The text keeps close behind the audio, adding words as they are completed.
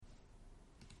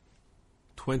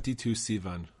22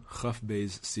 Sivan, Chaf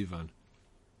Beis Sivan.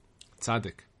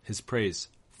 Tzaddik, his praise,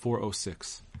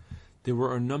 406. There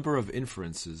were a number of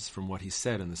inferences from what he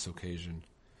said on this occasion.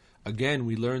 Again,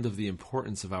 we learned of the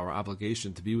importance of our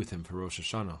obligation to be with him for Rosh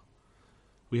Hashanah.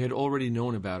 We had already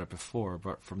known about it before,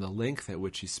 but from the length at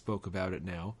which he spoke about it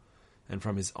now, and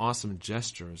from his awesome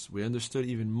gestures, we understood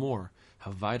even more how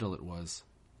vital it was.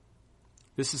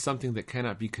 This is something that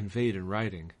cannot be conveyed in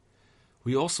writing.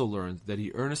 We also learned that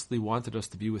he earnestly wanted us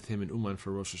to be with him in Uman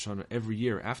for Rosh Hashanah every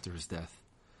year after his death,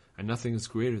 and nothing is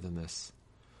greater than this.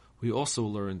 We also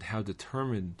learned how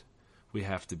determined we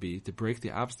have to be to break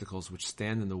the obstacles which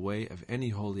stand in the way of any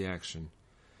holy action,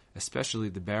 especially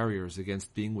the barriers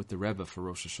against being with the Rebbe for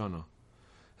Rosh Hashanah.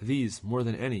 These, more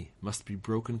than any, must be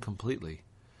broken completely.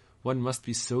 One must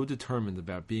be so determined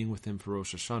about being with him for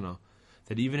Rosh Hashanah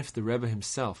that even if the Rebbe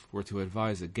himself were to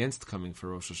advise against coming for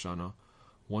Rosh Hashanah,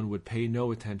 one would pay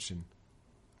no attention.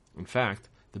 In fact,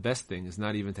 the best thing is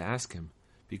not even to ask him,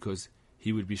 because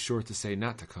he would be sure to say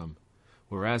not to come,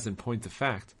 whereas in point of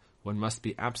fact, one must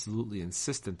be absolutely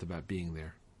insistent about being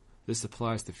there. This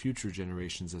applies to future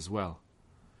generations as well.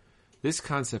 This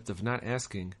concept of not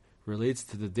asking relates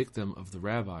to the dictum of the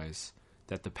rabbis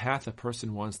that the path a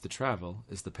person wants to travel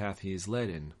is the path he is led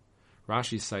in.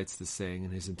 Rashi cites this saying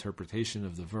in his interpretation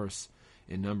of the verse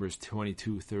in Numbers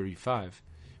 22:35,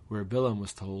 where Bilam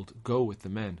was told, "Go with the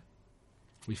men."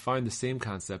 We find the same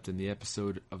concept in the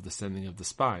episode of the sending of the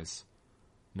spies,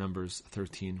 Numbers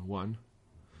 13:1.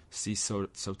 See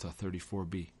Sota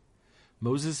 34b.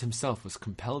 Moses himself was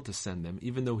compelled to send them,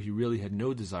 even though he really had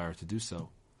no desire to do so.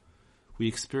 We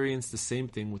experienced the same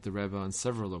thing with the Rebbe on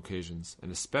several occasions,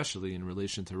 and especially in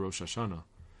relation to Rosh Hashanah.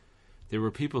 There were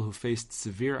people who faced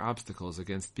severe obstacles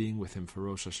against being with him for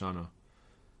Rosh Hashanah.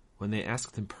 When they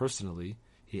asked him personally,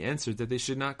 he answered that they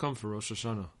should not come for Rosh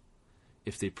Hashanah.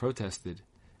 If they protested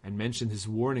and mentioned his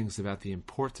warnings about the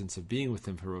importance of being with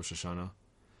him for Rosh Hashanah,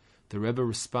 the Rebbe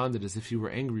responded as if he were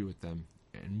angry with them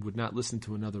and would not listen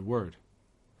to another word.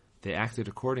 They acted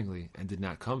accordingly and did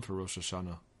not come for Rosh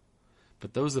Hashanah.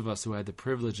 But those of us who had the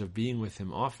privilege of being with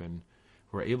him often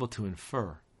were able to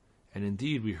infer, and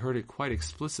indeed we heard it quite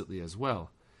explicitly as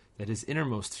well, that his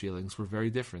innermost feelings were very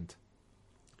different.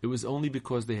 It was only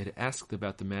because they had asked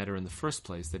about the matter in the first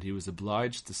place that he was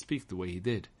obliged to speak the way he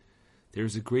did. There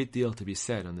is a great deal to be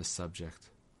said on this subject.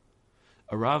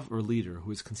 A Rav or leader who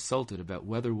is consulted about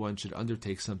whether one should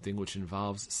undertake something which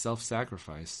involves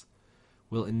self-sacrifice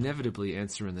will inevitably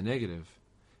answer in the negative,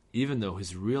 even though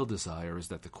his real desire is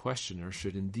that the questioner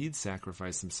should indeed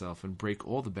sacrifice himself and break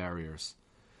all the barriers.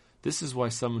 This is why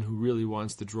someone who really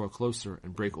wants to draw closer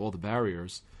and break all the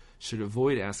barriers should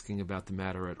avoid asking about the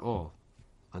matter at all.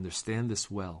 Understand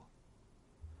this well.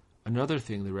 Another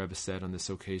thing the Rebbe said on this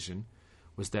occasion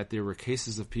was that there were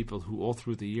cases of people who all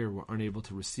through the year were unable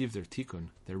to receive their tikkun,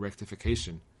 their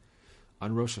rectification.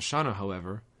 On Rosh Hashanah,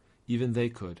 however, even they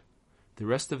could. The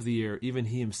rest of the year, even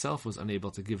he himself was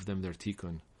unable to give them their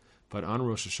tikkun, but on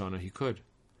Rosh Hashanah he could.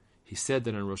 He said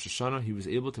that on Rosh Hashanah he was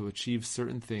able to achieve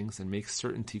certain things and make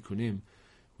certain tikkunim,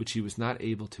 which he was not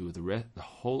able to the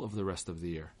whole of the rest of the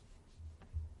year.